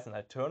 but as an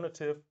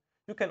alternative,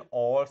 you can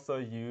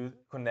also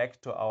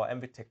connect to our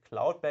MVTech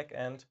cloud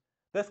backend.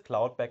 This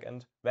cloud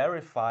backend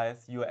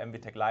verifies your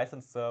MVTech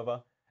license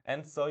server,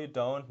 and so you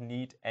don't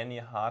need any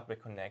hardware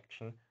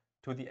connection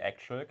to the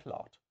actual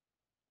cloud.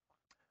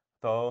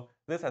 So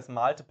this has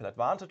multiple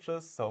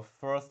advantages. So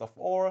first of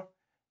all,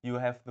 you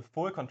have the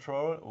full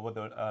control over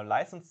the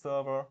license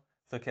server,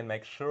 so you can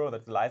make sure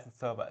that the license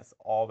server is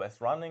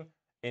always running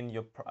in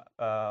your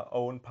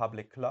own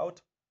public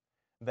cloud.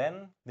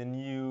 Then the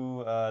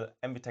new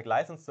MVTech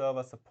license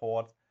server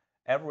supports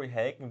every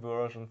HALCON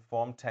version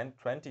from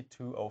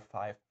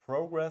 10.22.05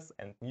 Progress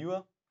and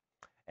newer.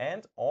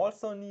 And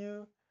also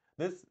new,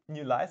 this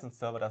new license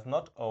server does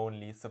not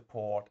only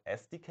support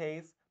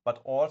SDKs, but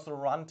also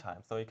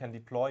runtime. So you can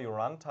deploy your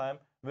runtime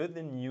with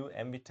the new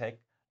MVTech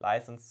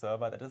license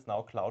server that is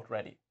now cloud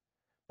ready.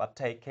 But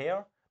take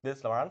care,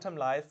 these runtime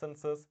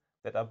licenses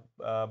that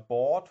are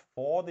bought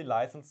for the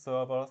license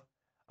servers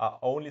are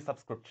only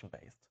subscription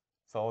based.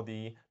 So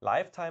the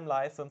lifetime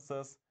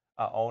licenses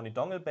are only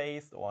dongle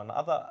based or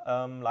another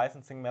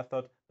licensing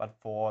method, but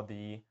for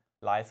the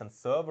license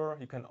server,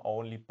 you can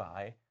only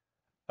buy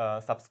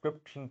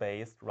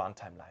subscription-based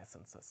runtime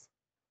licenses.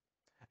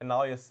 And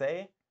now you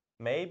say,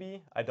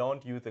 maybe I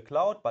don't use the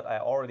cloud, but I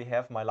already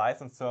have my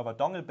license server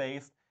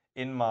dongle-based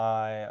in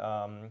my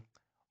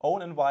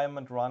own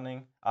environment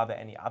running. Are there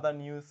any other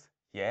news?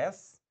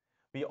 Yes.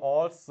 We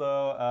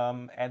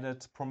also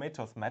added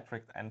Prometheus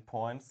metrics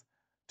endpoints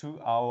to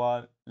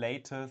our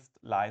latest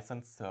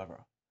license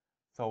server.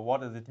 So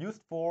what is it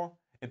used for?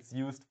 It's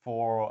used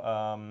for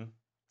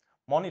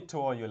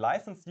monitor your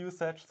license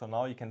usage. So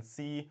now you can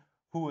see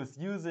who is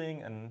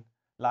using a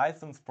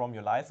license from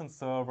your license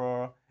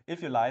server,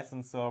 if your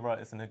license server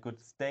is in a good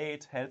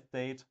state, health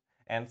state,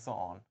 and so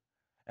on.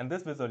 And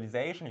this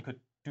visualization you could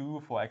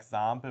do, for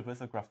example,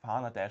 with a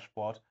Grafana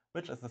dashboard,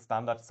 which is the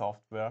standard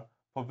software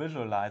for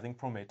visualizing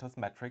Prometheus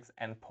metrics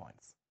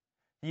endpoints.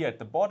 Here at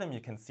the bottom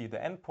you can see the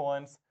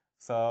endpoints,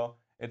 so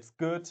it's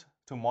good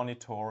to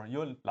monitor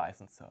your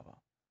license server.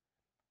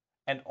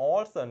 And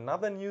also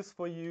another news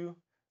for you,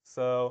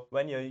 so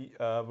when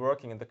you're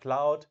working in the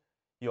cloud,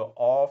 you're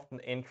often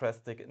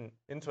interested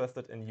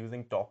in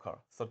using Docker.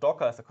 So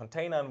Docker is a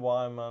container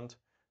environment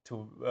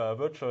to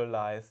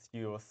virtualize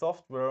your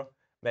software,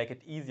 make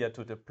it easier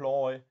to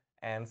deploy,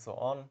 and so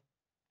on.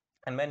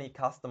 And many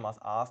customers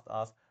asked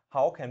us,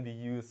 how can we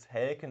use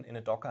HALCON in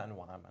a Docker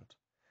environment?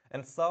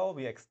 And so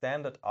we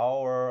extended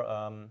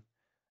our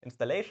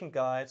installation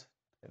guide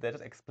that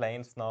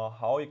explains now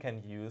how you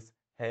can use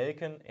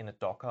HALCON in a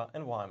Docker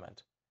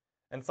environment.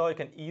 And so you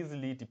can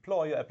easily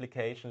deploy your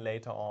application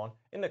later on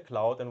in a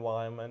cloud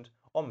environment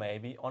or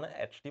maybe on an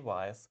edge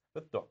device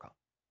with Docker.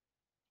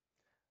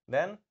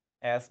 Then,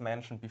 as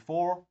mentioned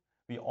before,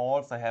 we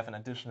also have an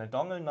additional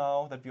dongle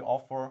now that we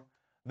offer.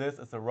 This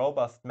is a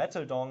robust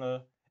metal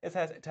dongle. It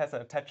has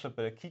an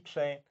attachable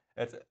keychain.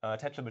 It's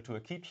attachable to a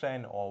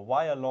keychain or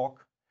wire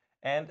lock,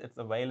 and it's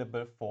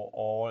available for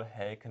all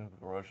HALCON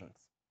versions.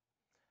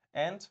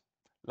 And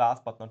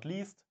last but not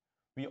least,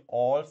 we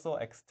also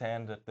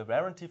extended the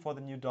warranty for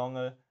the new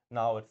dongle.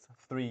 Now it's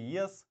 3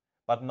 years,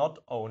 but not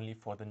only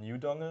for the new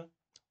dongle,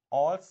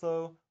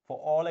 also for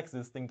all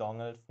existing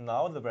dongles.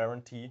 Now the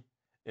warranty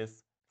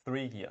is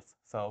 3 years.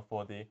 So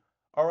for the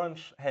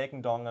orange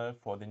HALCON dongle,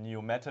 for the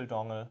new metal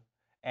dongle,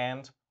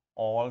 and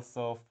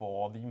also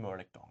for the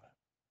Murlic dongle.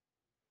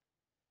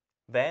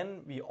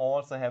 Then we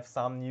also have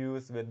some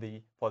news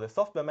for the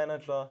software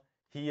manager.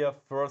 Here,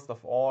 first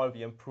of all,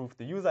 we improved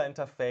the user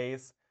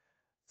interface.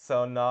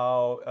 So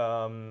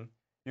now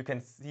you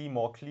can see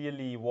more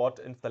clearly what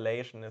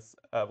installation is,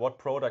 what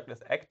product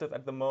is active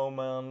at the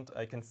moment.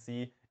 I can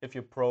see if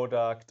your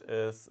product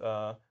is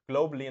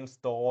globally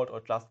installed or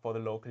just for the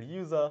local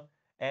user.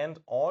 And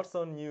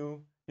also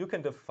new, you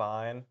can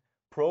define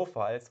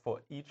profiles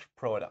for each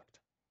product.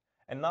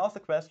 And now the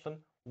question,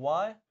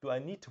 why do I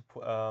need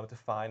to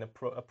define a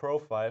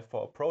profile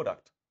for a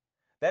product?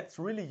 That's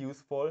really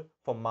useful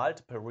for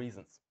multiple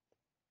reasons.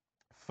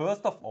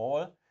 First of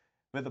all,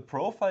 with a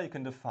profile, you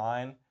can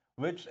define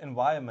which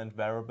environment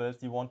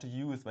variables you want to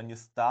use when you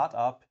start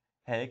up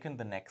HALCON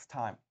the next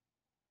time.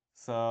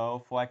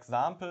 So, for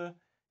example,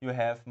 you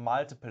have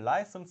multiple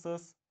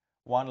licenses,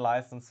 one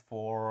license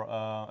for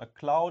a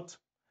cloud,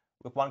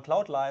 with one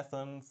cloud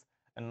license,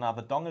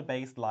 another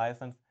dongle-based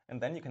license,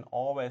 and then you can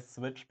always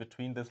switch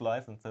between these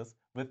licenses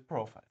with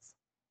profiles.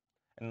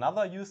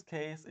 Another use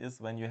case is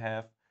when you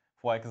have,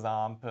 for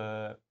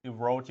example, you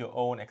wrote your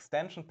own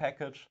extension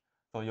package,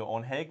 so your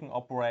own HALCON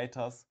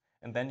operators,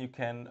 and then you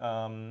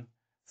can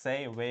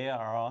say where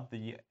are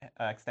the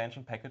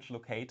extension package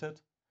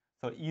located,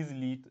 so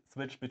easily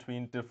switch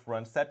between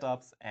different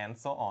setups and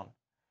so on.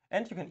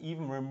 And you can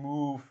even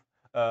remove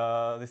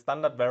the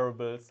standard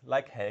variables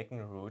like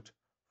HALCON root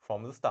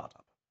from the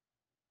startup.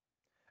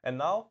 And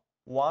now,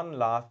 one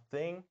last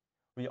thing,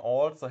 we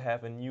also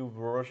have a new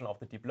version of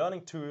the deep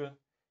learning tool.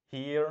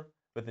 Here,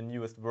 with the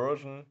newest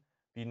version,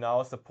 we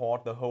now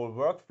support the whole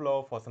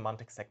workflow for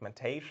semantic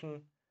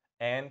segmentation,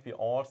 and we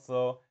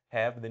also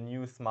have the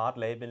new smart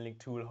labeling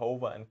tool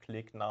hover and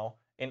click now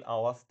in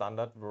our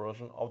standard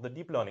version of the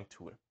deep learning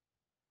tool.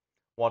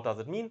 What does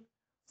it mean?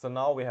 So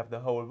now we have the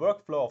whole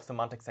workflow of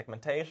semantic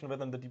segmentation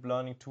within the deep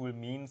learning tool.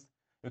 Means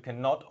you can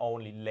not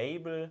only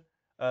label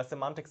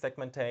semantic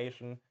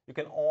segmentation, you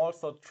can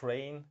also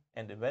train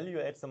and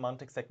evaluate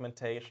semantic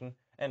segmentation,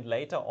 and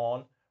later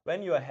on,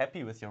 when you are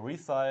happy with your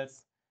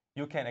results,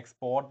 you can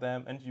export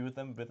them and use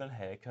them within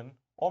HALCON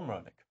or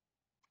Murlic.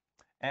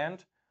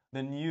 And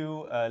the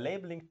new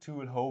labeling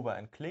tool hover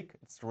and click,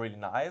 it's really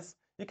nice.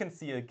 You can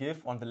see a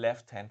GIF on the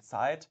left hand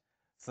side.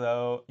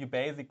 So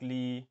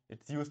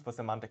it's used for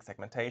semantic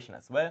segmentation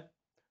as well.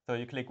 So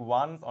you click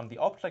once on the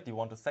object you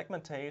want to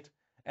segmentate,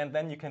 and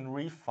then you can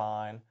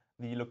refine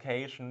the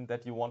location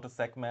that you want to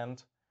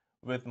segment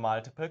with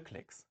multiple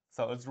clicks.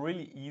 So it's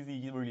really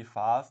easy, really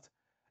fast,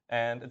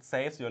 and it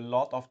saves you a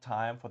lot of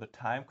time for the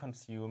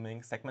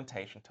time-consuming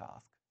segmentation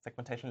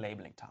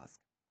labeling task.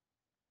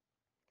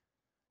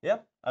 Yeah,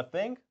 I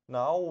think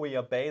now we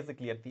are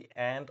basically at the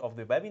end of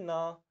the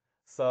webinar.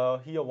 So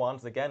here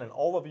once again an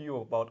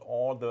overview about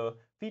all the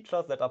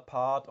features that are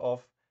part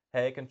of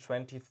HALCON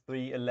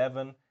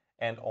 23.11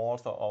 and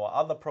also our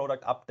other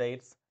product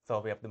updates. So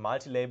we have the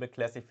multi-label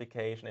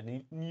classification,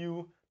 a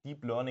new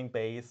deep learning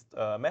based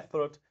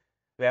method.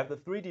 We have the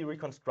 3D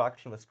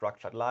reconstruction with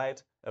structured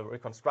light, a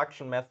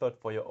reconstruction method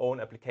for your own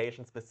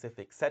application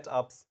specific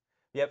setups.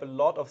 We have a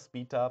lot of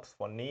speedups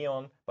for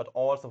Neon, but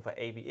also for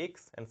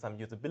AVX and some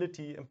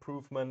usability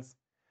improvements.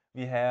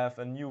 We have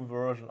a new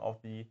version of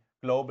the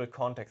global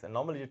context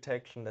anomaly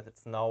detection that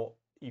it's now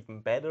even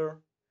better.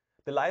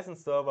 The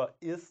license server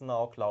is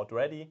now cloud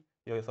ready,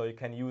 so you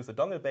can use a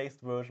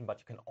dongle-based version, but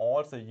you can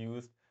also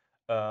use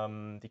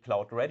the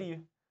cloud ready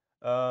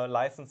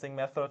licensing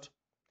method.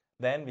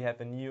 Then we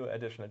have a new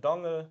additional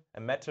dongle,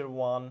 a metal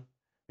one.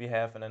 We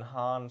have an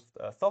enhanced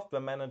software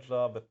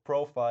manager with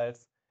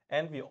profiles.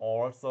 And we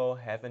also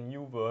have a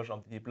new version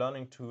of the deep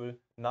learning tool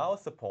now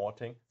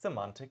supporting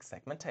semantic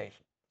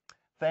segmentation.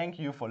 Thank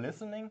you for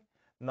listening.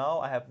 Now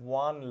I have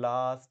one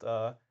last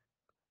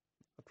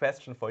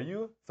question for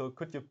you. So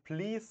could you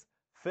please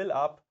fill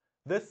up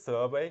this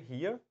survey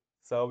here?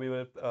 So we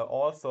will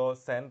also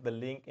send the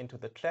link into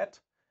the chat.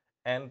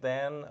 And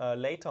then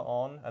later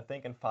on, I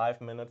think in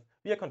 5 minutes,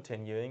 we are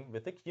continuing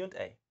with the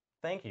Q&A.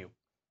 Thank you.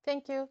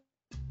 Thank you.